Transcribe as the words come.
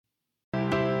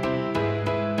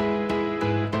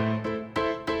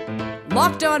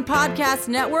Locked On Podcast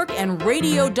Network and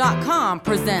Radio.com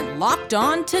present Locked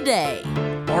On Today.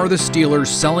 Are the Steelers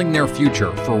selling their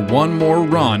future for one more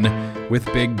run with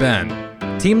Big Ben?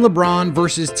 Team LeBron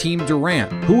versus Team Durant.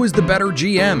 Who is the better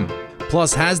GM?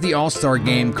 Plus, has the All-Star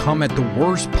game come at the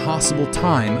worst possible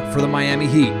time for the Miami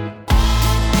Heat?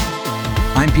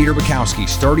 I'm Peter Bukowski,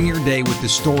 starting your day with the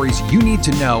stories you need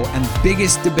to know and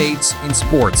biggest debates in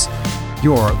sports.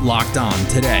 You're Locked On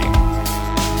Today.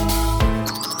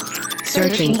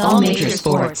 Searching all major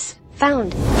sports.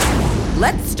 Found.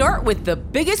 Let's start with the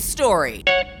biggest story.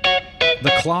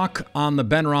 The clock on the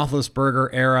Ben Roethlisberger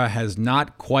era has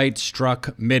not quite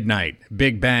struck midnight.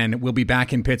 Big Ben will be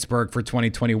back in Pittsburgh for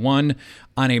 2021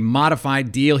 on a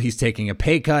modified deal. He's taking a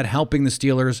pay cut, helping the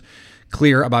Steelers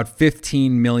clear about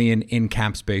 $15 million in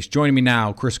cap space. Joining me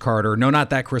now, Chris Carter. No, not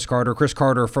that Chris Carter. Chris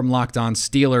Carter from Locked On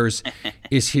Steelers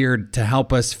is here to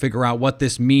help us figure out what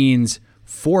this means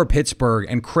for Pittsburgh.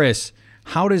 And Chris,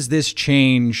 how does this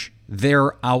change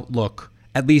their outlook,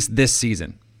 at least this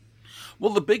season?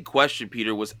 Well, the big question,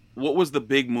 Peter, was what was the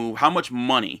big move? How much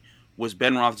money was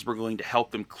Ben Roethlisberger going to help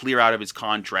them clear out of his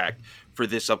contract for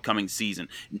this upcoming season?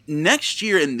 Next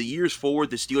year and the years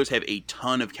forward, the Steelers have a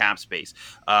ton of cap space.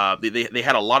 They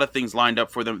had a lot of things lined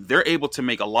up for them. They're able to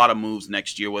make a lot of moves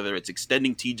next year, whether it's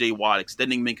extending TJ Watt,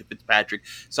 extending Minkah Fitzpatrick,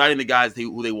 signing the guys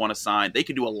who they want to sign. They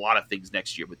can do a lot of things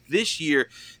next year. But this year,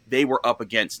 they were up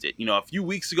against it. A few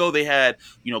weeks ago, they had,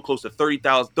 close to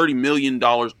 $30 million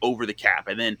over the cap.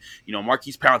 And then,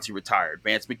 Marquise Pouncey retired.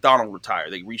 Vance McDonald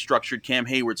retired. They restructured Cam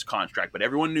Hayward's contract. But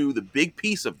everyone knew the big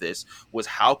piece of this was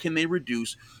how can they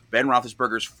reduce Ben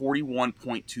Roethlisberger's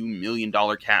 $41.2 million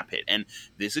cap hit. And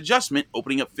this adjustment,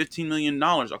 opening up $15 million,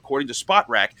 according to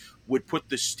SpotRack, would put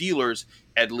the Steelers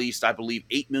at least, I believe,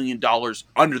 $8 million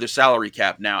under the salary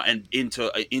cap now and in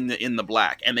the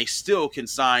black. And they still can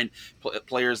sign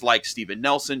players like Steven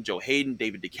Nelson, Joe Hayden,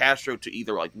 David DeCastro to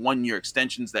either like 1-year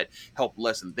extensions that help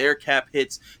lessen their cap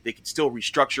hits. They can still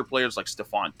restructure players like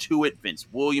Stephon Tuitt, Vince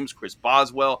Williams, Chris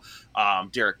Boswell,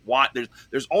 Derek Watt.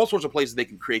 There's all sorts of places they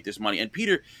can create this money. And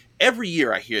Peter, every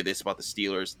year I hear this about the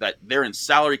Steelers, that they're in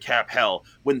salary cap hell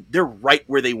when they're right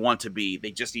where they want to be.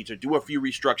 They just need to do a few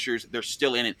restructures. They're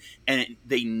still in it, and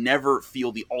they never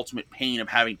feel the ultimate pain of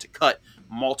having to cut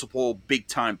multiple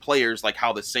big-time players like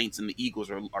how the Saints and the Eagles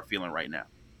are feeling right now.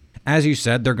 As you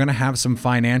said, they're going to have some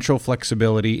financial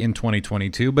flexibility in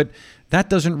 2022, but that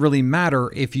doesn't really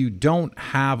matter if you don't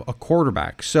have a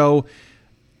quarterback. So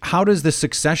how does the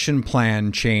succession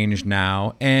plan change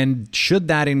now? And should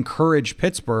that encourage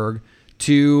Pittsburgh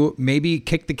to maybe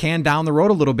kick the can down the road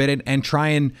a little bit and try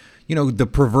and, the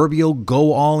proverbial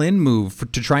go all in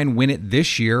move to try and win it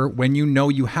this year when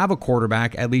you have a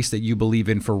quarterback, at least that you believe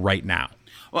in for right now?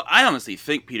 Well, I honestly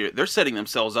think, Peter, they're setting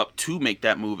themselves up to make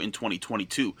that move in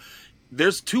 2022.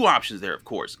 There's two options there, of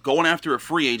course. Going after a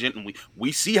free agent, and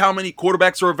we see how many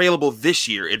quarterbacks are available this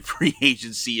year in free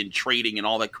agency and trading and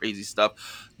all that crazy stuff.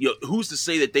 Who's to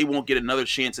say that they won't get another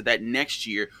chance at that next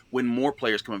year when more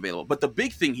players come available? But the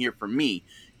big thing here for me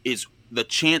is the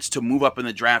chance to move up in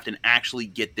the draft and actually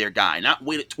get their guy. Not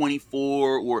wait at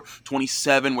 24 or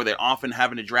 27 where they're often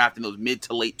having to draft in those mid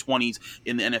to late 20s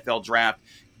in the NFL draft.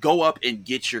 Go up and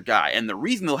get your guy. And the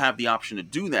reason they'll have the option to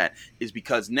do that is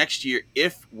because next year,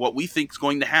 if what we think is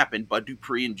going to happen, Bud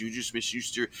Dupree and Juju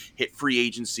Smith-Schuster hit free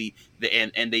agency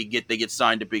and they get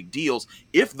signed to big deals,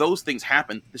 if those things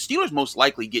happen, the Steelers most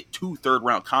likely get 2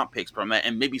 third-round comp picks from that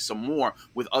and maybe some more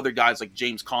with other guys like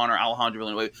James Conner, Alejandro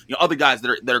Villanueva, other guys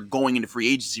that are going into free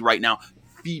agency right now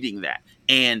feeding that.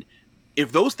 And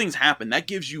if those things happen, that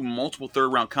gives you multiple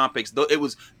third-round comp picks. It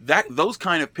was those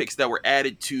kind of picks that were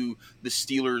added to the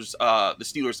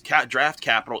Steelers' draft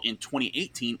capital in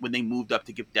 2018 when they moved up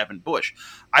to give Devin Bush.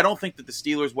 I don't think that the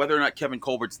Steelers, whether or not Kevin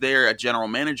Colbert's there, a general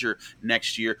manager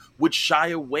next year, would shy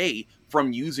away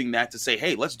from using that to say,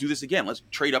 hey, let's do this again. Let's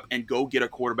trade up and go get a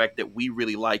quarterback that we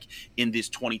really like in this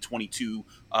 2022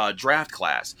 draft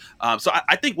class. So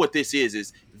I think what this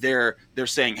is they're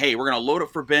saying, hey, we're going to load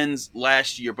up for Ben's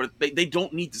last year, but they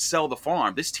don't need to sell the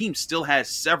farm. This team still has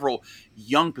several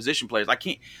young position players. I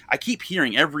keep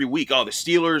hearing every week, oh, the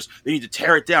Steelers, they need to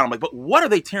tear it down. I'm like, but what are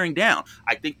they tearing down?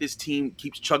 I think this team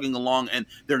keeps chugging along, and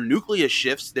their nucleus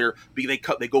shifts. They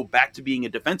go back to being a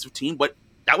defensive team, but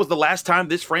that was the last time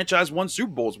this franchise won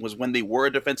Super Bowls, was when they were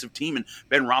a defensive team and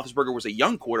Ben Roethlisberger was a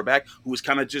young quarterback who was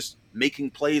kind of just making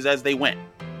plays as they went.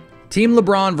 Team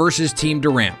LeBron versus Team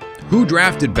Durant. Who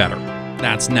drafted better?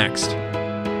 That's next.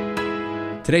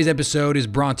 Today's episode is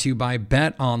brought to you by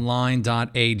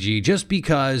betonline.ag. Just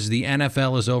because the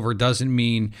NFL is over doesn't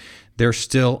mean there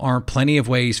still aren't plenty of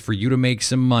ways for you to make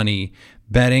some money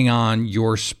betting on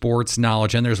your sports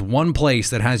knowledge. And there's one place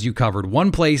that has you covered,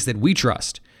 one place that we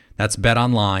trust. That's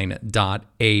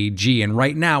betonline.ag. And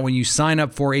right now, when you sign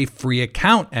up for a free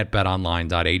account at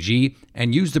betonline.ag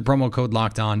and use the promo code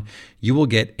LOCKEDON, you will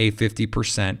get a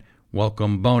 50%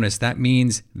 welcome bonus. That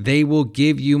means they will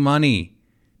give you money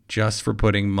just for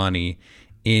putting money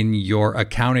in your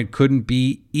account. It couldn't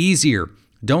be easier.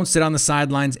 Don't sit on the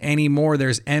sidelines anymore.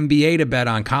 There's NBA to bet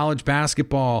on, college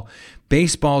basketball.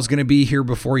 Baseball is going to be here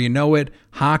before you know it.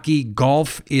 Hockey,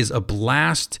 golf is a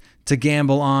blast to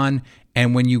gamble on.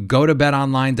 And when you go to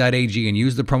betonline.ag and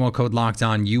use the promo code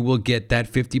LOCKEDON, you will get that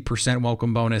 50%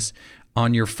 welcome bonus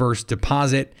on your first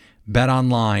deposit.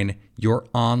 BetOnline, your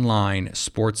online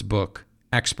sportsbook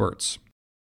experts.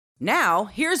 Now,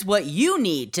 here's what you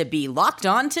need to be locked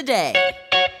on today.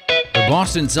 The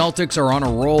Boston Celtics are on a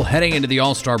roll heading into the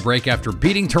All-Star break after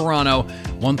beating Toronto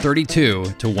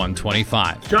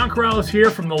 132-125. John Corrales here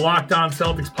from the Locked On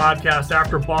Celtics podcast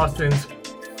after Boston's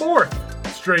fourth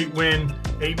straight win,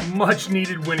 a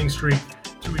much-needed winning streak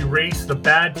to erase the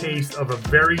bad taste of a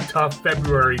very tough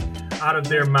February out of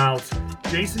their mouths.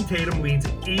 Jason Tatum leads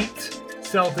 8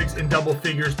 Celtics in double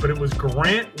figures, but it was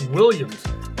Grant Williams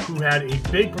who had a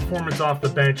big performance off the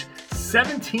bench,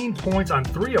 17 points on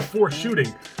 3 of 4 shooting.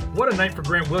 What a night for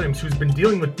Grant Williams, who's been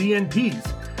dealing with DNPs.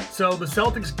 So the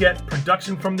Celtics get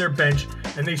production from their bench,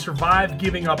 and they survive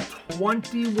giving up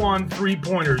 21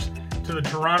 three-pointers to the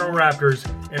Toronto Raptors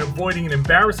and avoiding an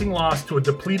embarrassing loss to a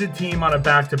depleted team on a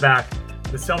back-to-back.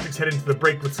 The Celtics head into the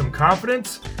break with some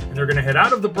confidence, and they're going to head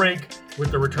out of the break with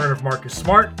the return of Marcus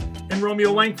Smart and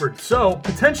Romeo Langford. So,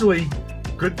 potentially,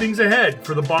 good things ahead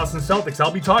for the Boston Celtics. I'll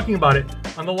be talking about it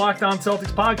on the Locked On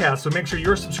Celtics podcast, so make sure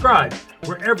you're subscribed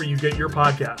wherever you get your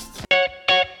podcasts.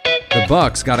 The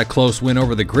Bucks got a close win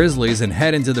over the Grizzlies and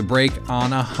head into the break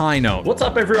on a high note. What's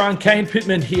up, everyone? Kane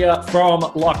Pittman here from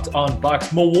Locked On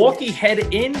Bucks. Milwaukee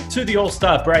head into the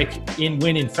All-Star break in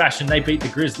winning fashion. They beat the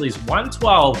Grizzlies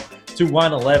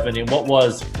 112-111 in what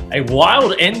was a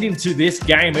wild ending to this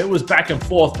game. It was back and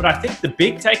forth, but I think the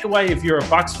big takeaway if you're a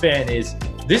Bucks fan is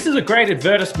this is a great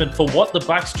advertisement for what the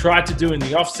Bucks tried to do in the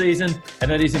offseason,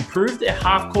 and that is improve their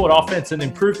half-court offense and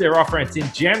improve their offense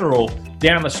in general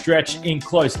down the stretch in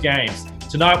close games.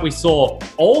 Tonight we saw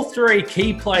all 3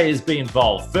 key players be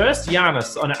involved. First,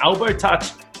 Giannis on an elbow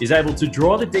touch is able to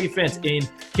draw the defense in,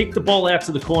 kick the ball out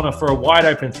to the corner for a wide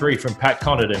open 3 from Pat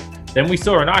Connaughton. Then we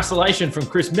saw an isolation from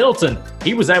Chris Middleton.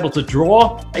 He was able to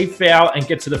draw a foul and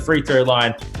get to the free throw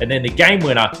line. And then the game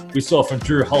winner we saw from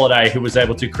Drew Holiday, who was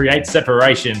able to create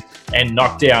separation and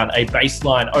knock down a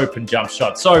baseline open jump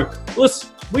shot. So,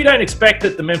 listen, we don't expect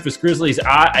that the Memphis Grizzlies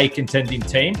are a contending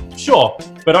team, sure.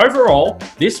 But overall,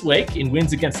 this week in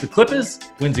wins against the Clippers,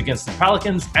 wins against the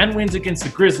Pelicans, and wins against the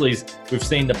Grizzlies, we've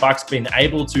seen the Bucks being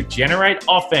able to generate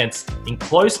offense in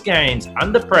close games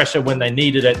under pressure when they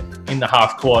needed it in the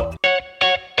half court.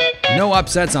 No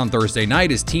upsets on Thursday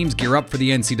night as teams gear up for the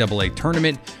NCAA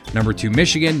tournament. Number 2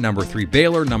 Michigan, number 3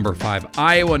 Baylor, number 5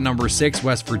 Iowa, number 6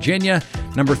 West Virginia,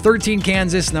 number 13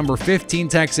 Kansas, number 15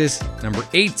 Texas, number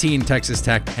 18 Texas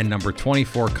Tech, and number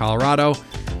 24 Colorado.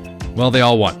 Well, they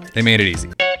all won. They made it easy.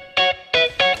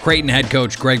 Creighton head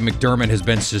coach Greg McDermott has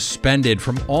been suspended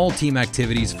from all team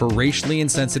activities for racially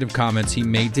insensitive comments he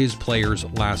made to his players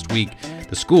last week,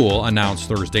 the school announced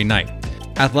Thursday night.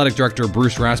 Athletic Director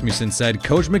Bruce Rasmussen said,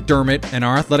 Coach McDermott and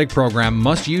our athletic program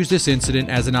must use this incident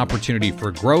as an opportunity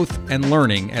for growth and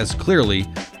learning, as clearly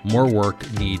more work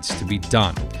needs to be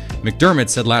done. McDermott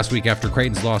said last week after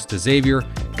Creighton's loss to Xavier,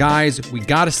 guys, we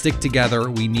got to stick together.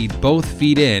 We need both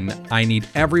feet in. I need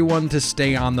everyone to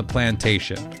stay on the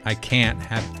plantation. I can't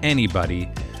have anybody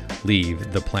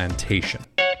leave the plantation.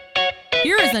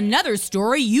 Here is another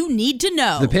story you need to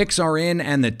know. The picks are in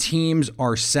and the teams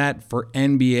are set for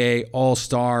NBA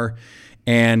All-Star.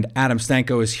 And Adam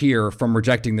Stanko is here from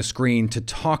Rejecting the Screen to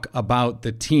talk about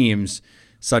the teams,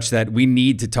 such that we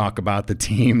need to talk about the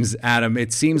teams. Adam,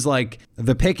 it seems like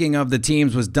the picking of the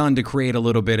teams was done to create a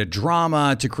little bit of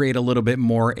drama, to create a little bit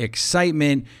more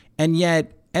excitement. And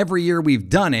yet, every year we've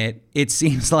done it, it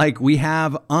seems like we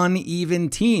have uneven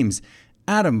teams.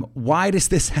 Adam, why does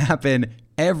this happen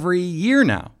every year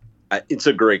now? It's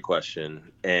a great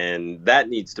question, and that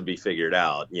needs to be figured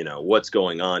out, what's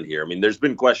going on here. I mean, there's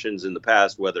been questions in the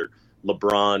past whether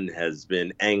LeBron has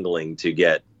been angling to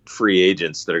get free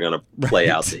agents that are going to play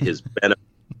out to his benefit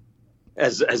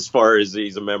as far as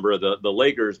he's a member of the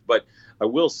Lakers. But I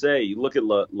will say, you look at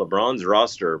LeBron's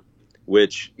roster,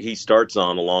 which he starts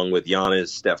on along with Giannis,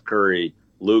 Steph Curry,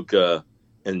 Luka,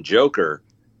 and Joker,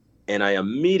 and I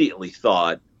immediately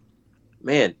thought,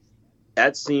 man,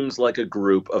 that seems like a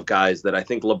group of guys that I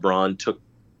think LeBron took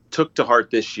took to heart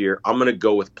this year, I'm going to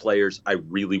go with players I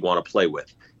really want to play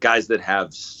with, guys that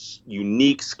have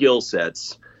unique skill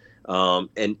sets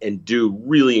and do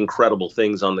really incredible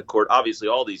things on the court. Obviously,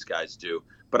 all these guys do,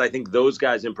 but I think those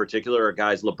guys in particular are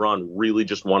guys LeBron really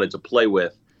just wanted to play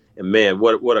with. And man,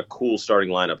 what a cool starting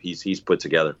lineup he's put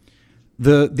together.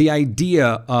 The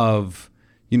idea of,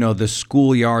 the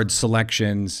schoolyard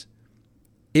selections,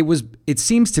 it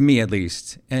seems to me at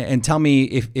least, and tell me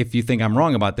if you think I'm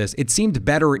wrong about this, it seemed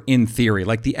better in theory.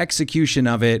 Like the execution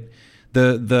of it,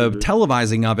 the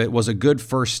televising of it was a good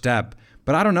first step.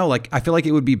 But I don't know, like I feel like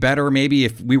it would be better maybe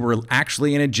if we were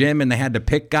actually in a gym and they had to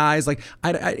pick guys. Like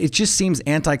it just seems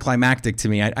anticlimactic to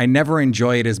me. I never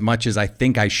enjoy it as much as I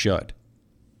think I should.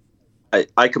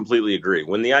 I completely agree.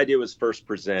 When the idea was first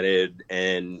presented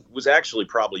and was actually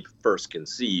probably first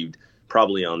conceived,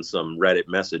 probably on some Reddit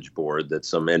message board that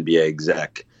some NBA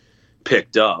exec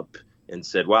picked up and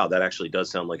said, wow, that actually does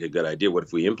sound like a good idea. What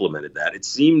if we implemented that? It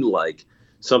seemed like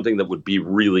something that would be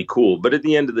really cool. But at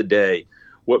the end of the day,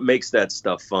 what makes that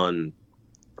stuff fun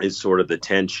is sort of the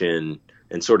tension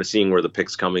and sort of seeing where the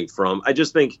pick's coming from. I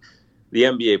just think the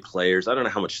NBA players, I don't know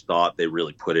how much thought they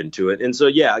really put into it. And so,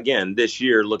 yeah, again, this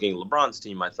year, looking at LeBron's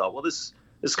team, I thought, well, this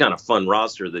is kind of fun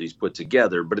roster that he's put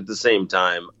together. But at the same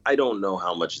time, I don't know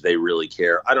how much they really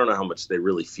care. I don't know how much they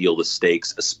really feel the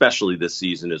stakes, especially this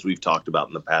season, as we've talked about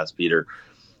in the past, Peter.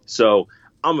 So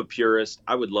I'm a purist.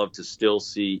 I would love to still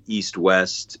see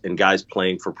East-West and guys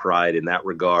playing for pride in that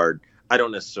regard. I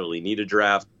don't necessarily need a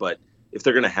draft, but if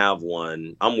they're going to have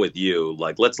one, I'm with you.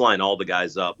 Like, let's line all the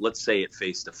guys up. Let's say it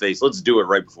face to face. Let's do it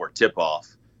right before tip off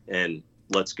and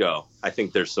let's go. I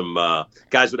think there's some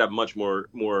guys would have much more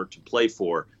to play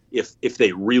for if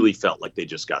they really felt like they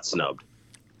just got snubbed.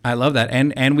 I love that.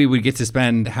 And we would get to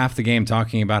spend half the game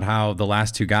talking about how the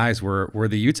last two guys were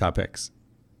the Utah picks.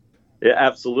 Yeah,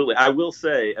 absolutely. I will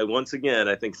say, once again,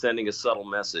 I think sending a subtle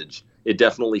message, it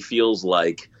definitely feels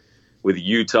like with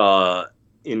Utah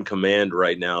in command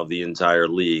right now of the entire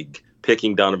league,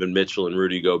 picking Donovan Mitchell and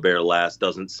Rudy Gobert last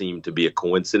doesn't seem to be a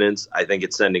coincidence. I think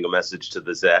it's sending a message to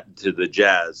the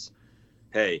Jazz,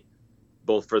 hey,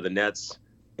 both for the Nets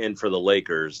and for the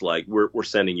Lakers, like we're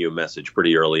sending you a message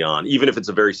pretty early on. Even if it's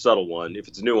a very subtle one, if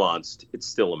it's nuanced, it's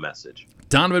still a message.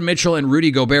 Donovan Mitchell and Rudy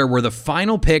Gobert were the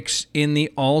final picks in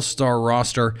the All-Star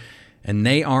roster, and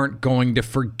they aren't going to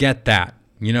forget that.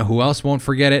 You know who else won't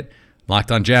forget it?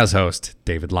 Locked On Jazz host,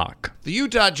 David Locke. The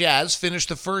Utah Jazz finished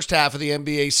the first half of the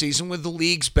NBA season with the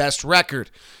league's best record,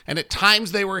 and at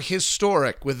times they were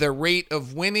historic with their rate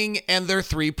of winning and their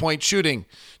three-point shooting.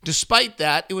 Despite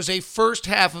that, it was a first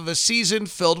half of a season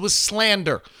filled with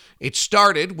slander. It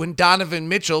started when Donovan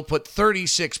Mitchell put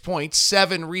 36 points,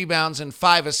 7 rebounds, and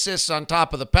 5 assists on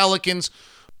top of the Pelicans,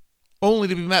 only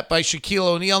to be met by Shaquille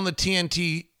O'Neal in the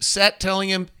TNT set telling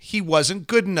him he wasn't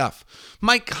good enough.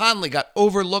 Mike Conley got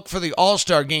overlooked for the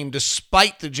All-Star game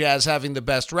despite the Jazz having the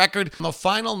best record. On the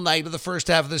final night of the first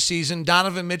half of the season,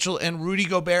 Donovan Mitchell and Rudy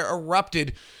Gobert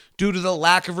erupted due to the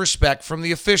lack of respect from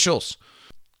the officials.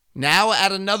 Now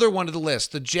add another one to the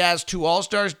list. The Jazz 2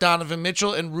 All-Stars, Donovan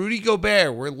Mitchell and Rudy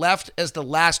Gobert, were left as the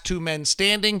last two men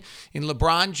standing in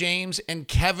LeBron James and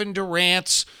Kevin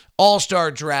Durant's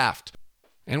All-Star draft.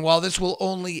 And while this will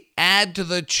only add to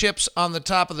the chips on the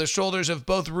top of the shoulders of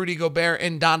both Rudy Gobert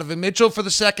and Donovan Mitchell for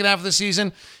the second half of the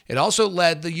season, it also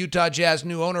led the Utah Jazz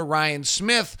new owner Ryan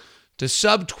Smith to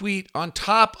subtweet on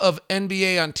top of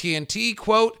NBA on TNT,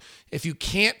 quote, "If you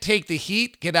can't take the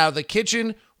heat, get out of the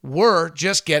kitchen. We're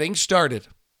just getting started."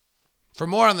 For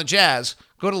more on the Jazz,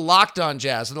 go to Locked On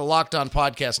Jazz and the Locked On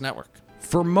Podcast Network.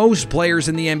 For most players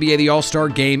in the NBA, the All-Star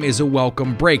game is a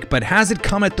welcome break, but has it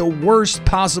come at the worst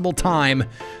possible time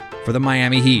for the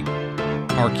Miami Heat?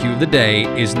 Our cue of the day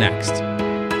is next.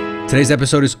 Today's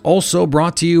episode is also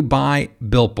brought to you by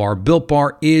Built Bar. Built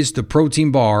Bar is the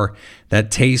protein bar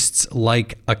that tastes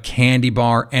like a candy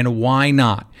bar, and why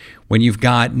not? When you've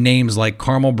got names like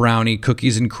caramel brownie,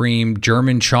 cookies and cream,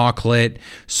 German chocolate,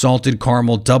 salted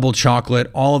caramel, double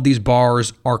chocolate, all of these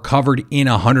bars are covered in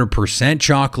 100%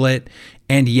 chocolate,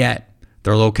 and yet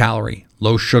they're low calorie,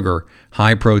 low sugar,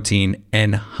 high protein,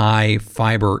 and high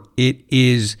fiber. It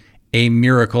is a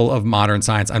miracle of modern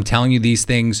science. I'm telling you, these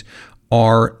things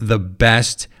are the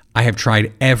best. I have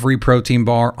tried every protein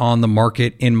bar on the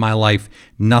market in my life.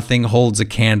 Nothing holds a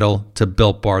candle to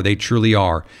Built Bar. They truly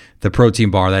are the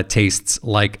protein bar that tastes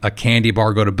like a candy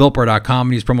bar. Go to BuiltBar.com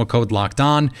and use promo code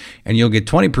LOCKEDON, and you'll get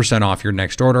 20% off your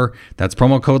next order. That's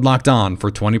promo code LOCKEDON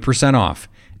for 20% off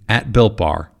at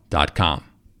BuiltBar.com.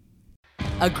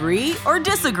 Agree or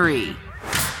disagree?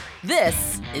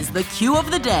 This is the cue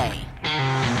of the day.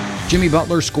 Jimmy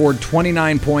Butler scored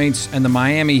 29 points, and the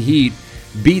Miami Heat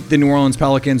beat the New Orleans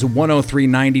Pelicans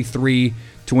 103-93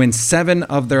 to win 7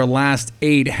 of their last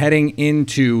 8 heading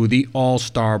into the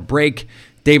All-Star break.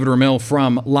 David Ramil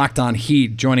from Locked On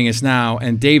Heat joining us now.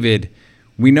 And David,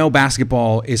 we know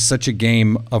basketball is such a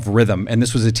game of rhythm, and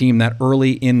this was a team that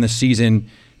early in the season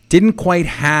didn't quite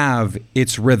have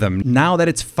its rhythm. Now that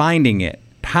it's finding it,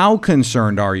 how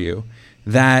concerned are you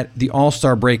that the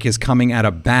All-Star break is coming at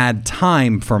a bad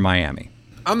time for Miami?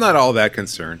 I'm not all that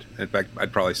concerned. In fact,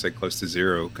 I'd probably say close to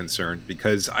zero concerned,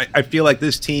 because I feel like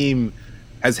this team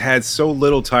has had so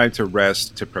little time to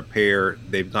rest, to prepare.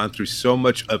 They've gone through so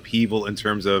much upheaval in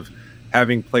terms of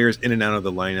having players in and out of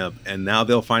the lineup, and now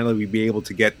they'll finally be able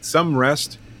to get some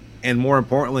rest, and more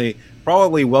importantly,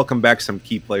 probably welcome back some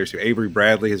key players. So Avery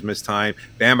Bradley has missed time.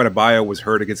 Bam Adebayo was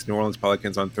hurt against New Orleans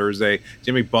Pelicans on Thursday.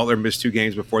 Jimmy Butler missed 2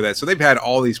 games before that. So they've had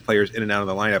all these players in and out of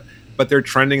the lineup, but they're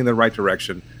trending in the right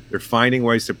direction. They're finding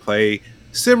ways to play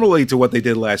similarly to what they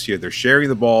did last year. They're sharing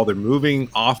the ball. They're moving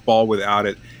off ball without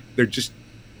it. They're just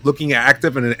looking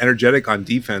active and energetic on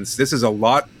defense. This is a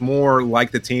lot more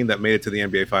like the team that made it to the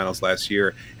NBA Finals last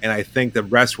year, and I think the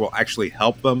rest will actually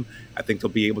help them. I think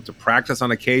they'll be able to practice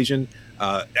on occasion.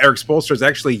 Eric Spoelstra has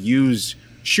actually used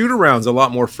shoot-arounds a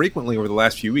lot more frequently over the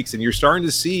last few weeks, and you're starting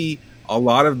to see a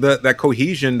lot of that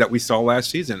cohesion that we saw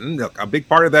last season. And look, a big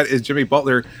part of that is Jimmy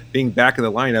Butler being back in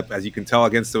the lineup, as you can tell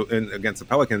against the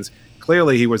Pelicans.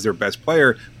 Clearly, he was their best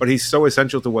player, but he's so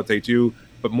essential to what they do.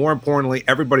 But more importantly,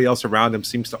 everybody else around him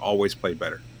seems to always play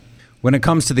better. When it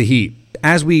comes to the Heat,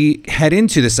 as we head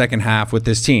into the second half with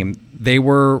this team, they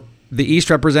were the East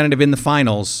representative in the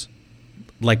finals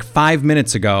like 5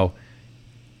 minutes ago.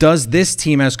 Does this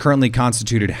team, as currently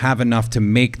constituted, have enough to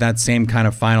make that same kind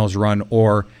of finals run?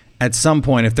 Or at some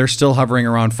point, if they're still hovering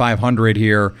around 500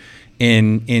 here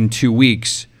in 2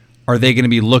 weeks, are they going to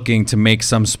be looking to make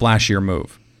some splashier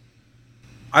move?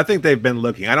 I think they've been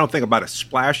looking. I don't think about a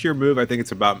splashier move. I think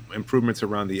it's about improvements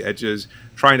around the edges,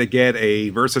 trying to get a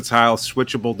versatile,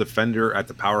 switchable defender at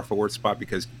the power forward spot,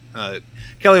 because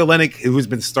Kelly Olynyk, who's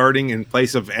been starting in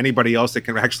place of anybody else that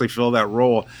can actually fill that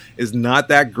role, is not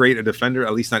that great a defender,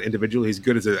 at least not individually. He's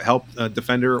good as a help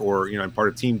defender or, in part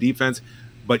of team defense.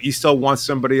 But you still want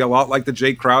somebody a lot like the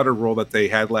Jay Crowder role that they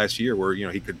had last year, where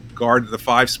he could guard the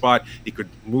 5 spot, he could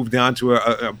move down to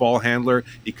a ball handler,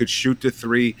 he could shoot to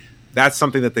 3. That's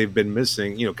something that they've been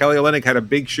missing. Kelly Olynyk had a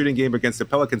big shooting game against the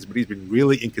Pelicans, but he's been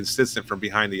really inconsistent from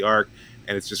behind the arc,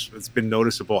 and it's been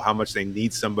noticeable how much they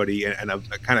need somebody and a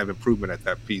kind of improvement at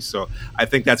that piece. So I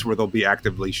think that's where they'll be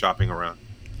actively shopping around.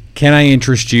 Can I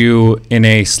interest you in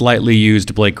a slightly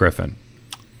used Blake Griffin?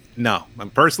 No.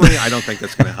 Personally, I don't think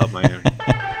that's going to help Miami.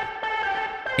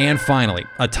 And finally,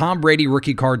 a Tom Brady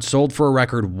rookie card sold for a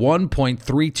record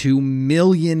 $1.32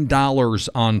 million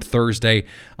on Thursday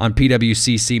on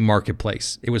PWCC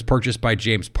Marketplace. It was purchased by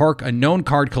James Park, a known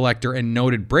card collector and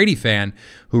noted Brady fan,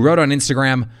 who wrote on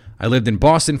Instagram, "I lived in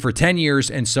Boston for 10 years,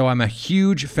 and so I'm a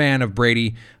huge fan of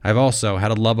Brady. I've also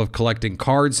had a love of collecting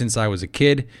cards since I was a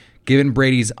kid. Given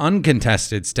Brady's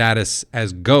uncontested status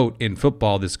as GOAT in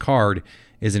football, this card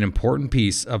is an important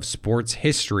piece of sports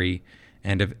history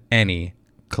and of any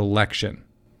collection."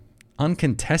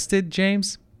 Uncontested,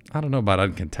 James? I don't know about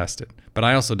uncontested, but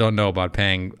I also don't know about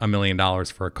paying $1 million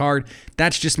for a card.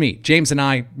 That's just me. James and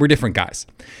I, we're different guys.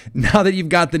 Now that you've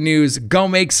got the news, go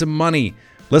make some money.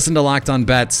 Listen to Locked On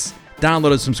Bets.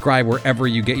 Download and subscribe wherever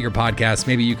you get your podcasts.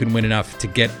 Maybe you can win enough to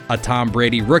get a Tom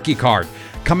Brady rookie card.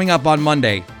 Coming up on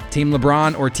Monday, Team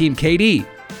LeBron or Team KD?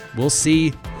 We'll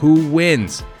see who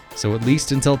wins. So at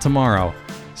least until tomorrow,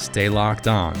 stay locked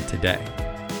on today.